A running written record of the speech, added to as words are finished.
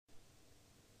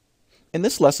In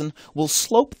this lesson, we'll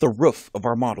slope the roof of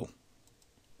our model.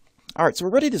 Alright, so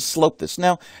we're ready to slope this.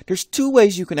 Now, there's two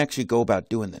ways you can actually go about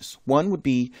doing this. One would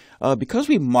be, because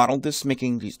we modeled this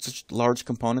making these such large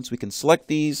components, we can select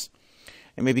these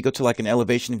and maybe go to like an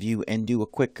elevation view and do a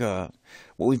quick, what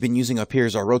we've been using up here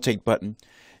is our rotate button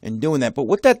and doing that. But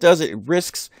what that does, it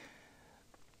risks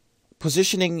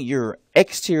positioning your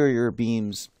exterior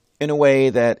beams in a way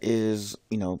that is,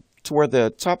 to where the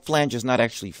top flange is not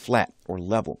actually flat or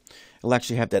level. It'll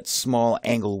actually have that small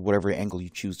angle, whatever angle you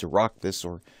choose to rock this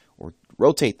or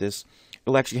rotate this.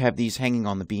 It'll actually have these hanging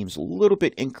on the beams a little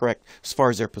bit incorrect as far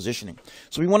as their positioning.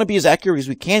 So we want to be as accurate as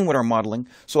we can with our modeling.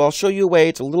 So I'll show you a way.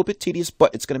 It's a little bit tedious,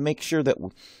 but it's going to make sure that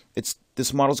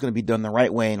this model is going to be done the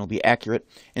right way and it'll be accurate.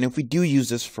 And if we do use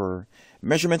this for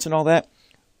measurements and all that,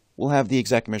 we'll have the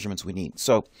exact measurements we need.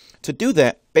 So to do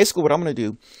that, basically what I'm going to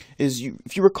do is,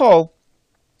 if you recall,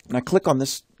 when I click on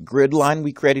this grid line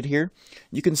we created here,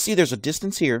 you can see there's a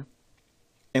distance here.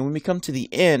 And when we come to the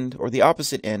end, or the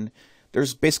opposite end,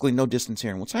 there's basically no distance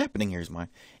here. And what's happening here is my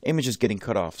image is getting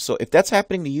cut off. So if that's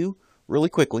happening to you, really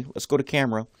quickly, let's go to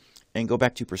camera and go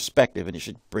back to perspective, and it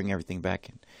should bring everything back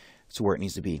to where it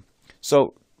needs to be.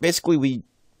 So basically,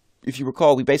 if you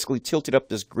recall, we basically tilted up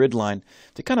this grid line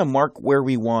to kind of mark where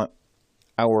we want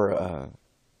our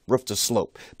roof to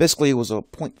slope. Basically, it was a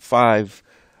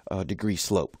 0.5 degree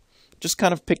slope. Just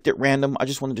kind of picked it random. I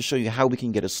just wanted to show you how we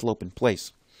can get a slope in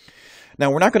place. Now,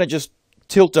 we're not going to just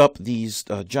tilt up these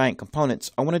giant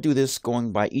components. I want to do this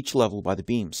going by each level by the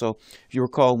beam. So if you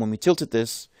recall, when we tilted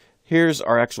this, here's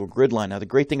our actual grid line. Now, the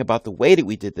great thing about the way that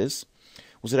we did this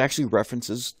was it actually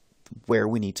references where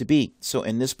we need to be. So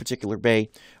in this particular bay,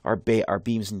 our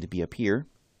beams need to be up here.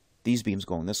 These beams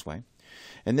going this way.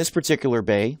 In this particular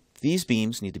bay, these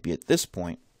beams need to be at this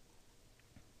point.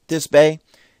 This bay,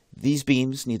 these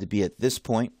beams need to be at this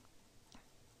point.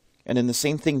 And then the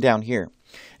same thing down here.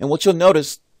 And what you'll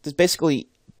notice is basically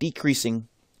decreasing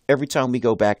every time we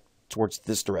go back towards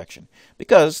this direction,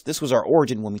 because this was our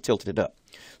origin when we tilted it up.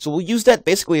 So we'll use that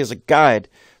basically as a guide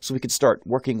so we can start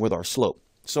working with our slope.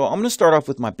 So I'm going to start off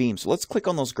with my beams. So let's click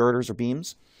on those girders or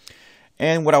beams.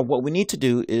 And what we need to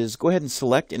do is go ahead and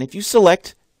select. And if you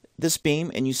select this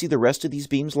beam and you see the rest of these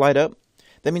beams light up,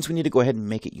 that means we need to go ahead and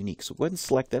make it unique. So go ahead and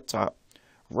select that top,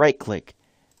 right click,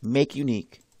 make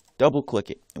unique, double click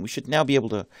it, and we should now be able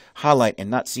to highlight and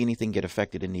not see anything get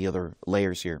affected in the other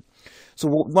layers here. So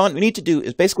what we need to do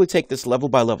is basically take this level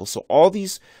by level. So all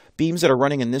these beams that are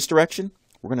running in this direction,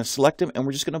 we're going to select them and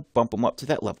we're just going to bump them up to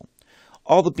that level.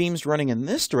 All the beams running in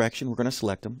this direction, we're going to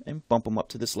select them and bump them up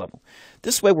to this level.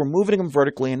 This way we're moving them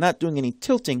vertically and not doing any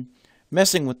tilting,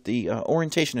 messing with the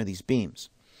orientation of these beams.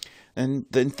 And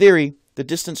in theory, the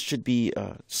distance should be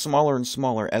smaller and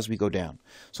smaller as we go down.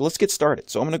 So let's get started.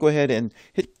 So I'm going to go ahead and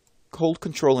hold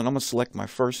control, and I'm going to select my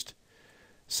first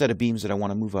set of beams that I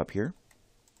want to move up here.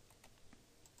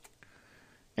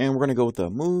 And we're going to go with the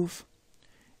move.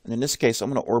 And in this case, I'm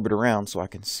going to orbit around so I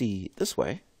can see this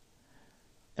way.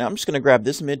 And I'm just going to grab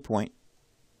this midpoint.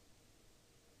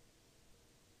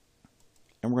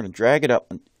 And we're going to drag it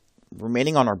up,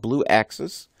 remaining on our blue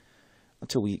axis,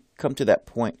 until we come to that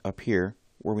point up here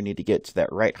where we need to get to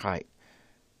that right height.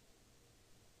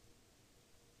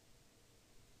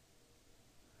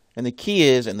 And the key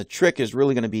is, and the trick is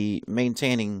really going to be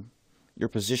maintaining your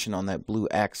position on that blue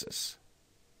axis.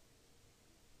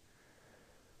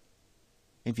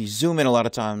 If you zoom in a lot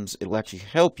of times, it'll actually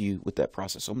help you with that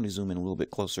process. So I'm going to zoom in a little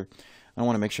bit closer. I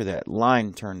want to make sure that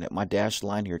that my dashed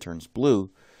line here turns blue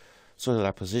so that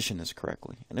I position this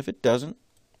correctly. And if it doesn't,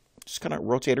 just kind of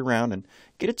rotate around and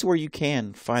get it to where you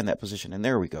can find that position. And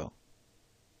there we go.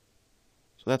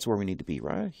 So that's where we need to be,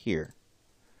 right here.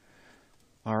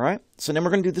 Alright, so then we're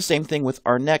going to do the same thing with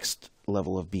our next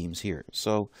level of beams here.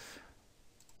 So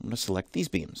I'm going to select these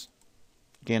beams.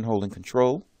 Again, holding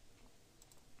control.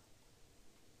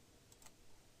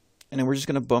 And then we're just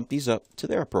going to bump these up to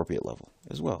their appropriate level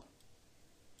as well.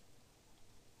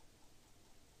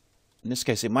 In this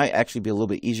case, it might actually be a little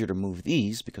bit easier to move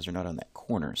these because they're not on that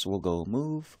corner. So we'll go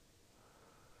move.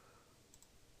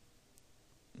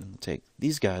 And we'll take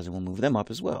these guys and we'll move them up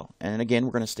as well. And again,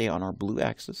 we're going to stay on our blue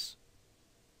axis.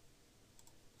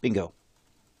 Bingo.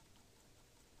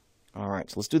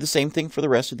 Alright, so let's do the same thing for the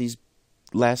rest of these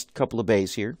last couple of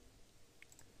bays here.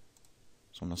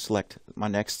 So I'm going to select my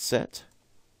next set.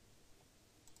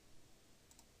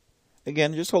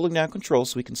 Again, just holding down control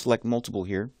so we can select multiple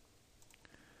here.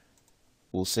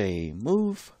 We'll say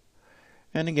move.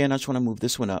 And again, I just want to move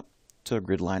this one up to a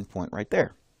grid line point right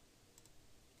there.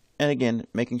 And again,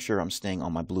 making sure I'm staying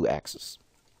on my blue axis.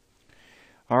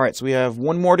 Alright, so we have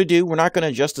one more to do. We're not going to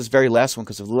adjust this very last one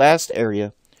because the last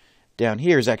area down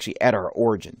here is actually at our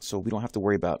origin, so we don't have to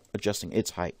worry about adjusting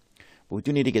its height. But we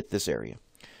do need to get this area.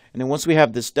 And then once we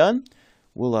have this done,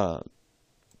 we'll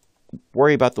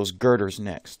worry about those girders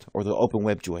next, or the open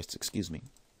web joists, excuse me.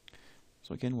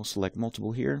 So again, we'll select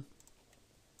multiple here.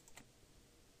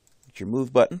 Hit your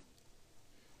move button.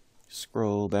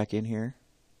 Scroll back in here.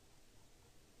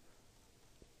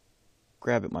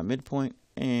 Grab at my midpoint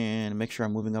and make sure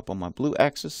I'm moving up on my blue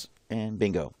axis, and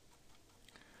bingo.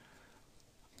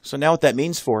 So now what that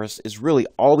means for us is really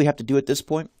all we have to do at this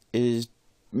point is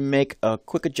make a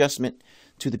quick adjustment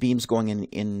to the beams going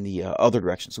in the other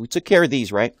direction. So we took care of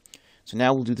these, right? So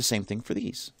now we'll do the same thing for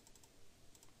these.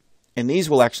 And these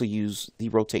will actually use the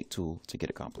rotate tool to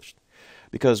get accomplished,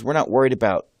 because we're not worried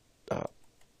about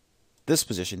this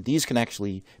position. These can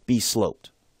actually be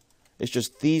sloped. It's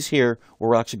just these here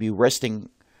where we'll actually be resting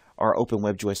our open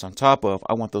web joist on top of.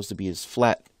 I want those to be as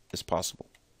flat as possible.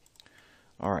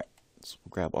 All right, so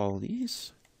we'll grab all of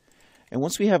these. And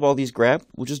once we have all these grabbed,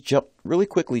 we'll just really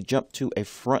quickly jump to a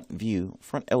front view,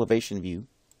 front elevation view.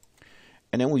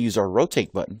 And then we'll use our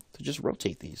rotate button to just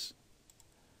rotate these.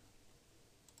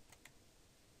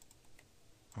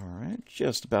 All right,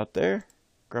 just about there.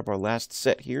 Grab our last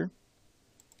set here.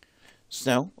 So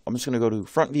now I'm just going to go to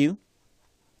front view.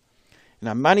 And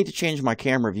I might need to change my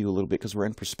camera view a little bit because we're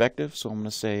in perspective. So I'm going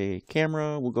to say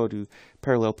camera, we'll go to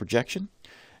parallel projection.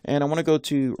 And I want to go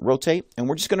to rotate. And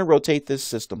we're just going to rotate this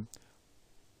system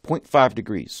 0.5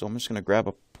 degrees. So I'm just going to grab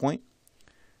a point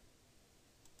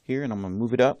here and I'm going to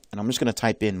move it up. And I'm just going to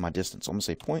type in my distance. So I'm going to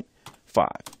say 0.5.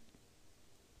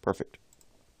 Perfect.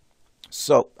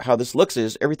 So how this looks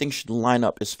is everything should line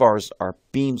up as far as our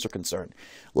beams are concerned.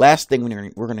 Last thing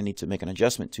we're going to need to make an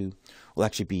adjustment to will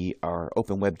actually be our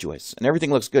open web joists. And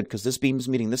everything looks good because this beam is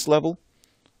meeting this level.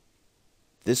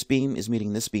 This beam is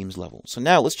meeting this beam's level. So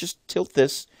now let's just tilt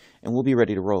this and we'll be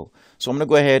ready to roll. So I'm going to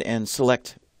go ahead and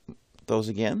select those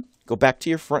again. Go back to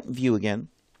your front view again.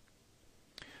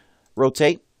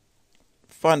 Rotate.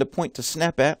 Find a point to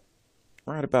snap at.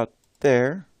 Right about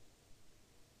there.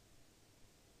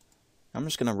 I'm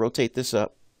just going to rotate this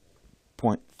up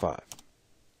 0.5.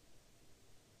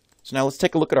 So now let's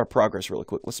take a look at our progress really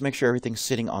quick. Let's make sure everything's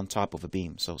sitting on top of a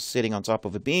beam. So sitting on top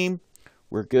of a beam,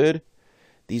 we're good.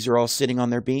 These are all sitting on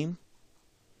their beam.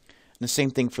 And the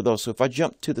same thing for those. So if I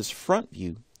jump to this front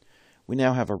view, we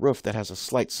now have a roof that has a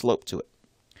slight slope to it.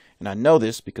 And I know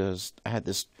this because I had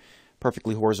this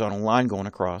perfectly horizontal line going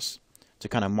across to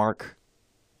kind of mark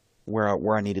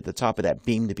where I needed the top of that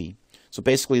beam to be. So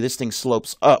basically this thing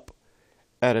slopes up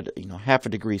at half a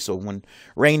degree. So when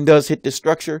rain does hit this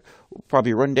structure, we'll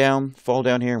probably run down, fall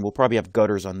down here, and we'll probably have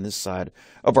gutters on this side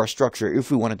of our structure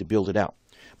if we wanted to build it out.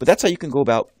 But that's how you can go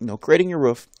about creating your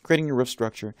roof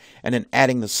structure, and then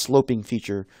adding the sloping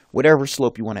feature, whatever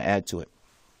slope you want to add to it.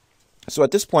 So at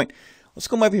this point, let's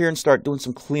come over here and start doing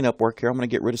some cleanup work here. I'm going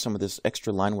to get rid of some of this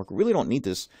extra line work. We really don't need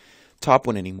this top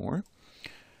one anymore.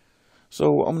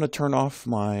 So I'm going to turn off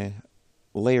my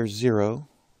layer 0.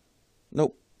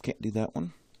 Nope. Can't do that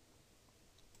one.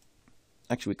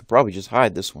 Actually, we could probably just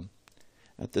hide this one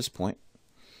at this point.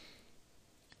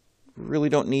 Really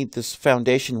don't need this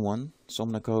foundation one. So I'm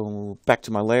going to go back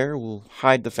to my layer. We'll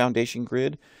hide the foundation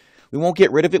grid. We won't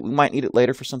get rid of it. We might need it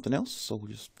later for something else. So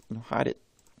we'll just hide it.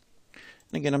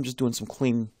 And again, I'm just doing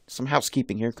some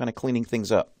housekeeping here, kind of cleaning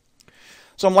things up.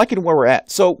 So I'm liking where we're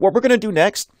at. So what we're going to do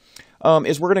next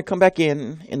is we're going to come back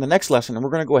in the next lesson, and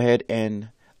we're going to go ahead and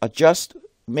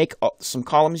make some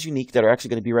columns unique that are actually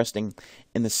going to be resting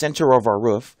in the center of our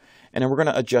roof, and then we're going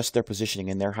to adjust their positioning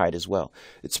and their height as well.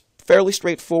 It's fairly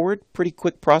straightforward, pretty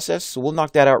quick process, so we'll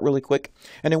knock that out really quick.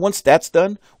 And then once that's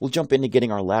done, we'll jump into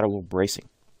getting our lateral bracing.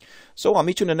 So I'll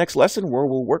meet you in the next lesson where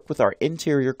we'll work with our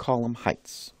interior column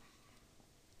heights.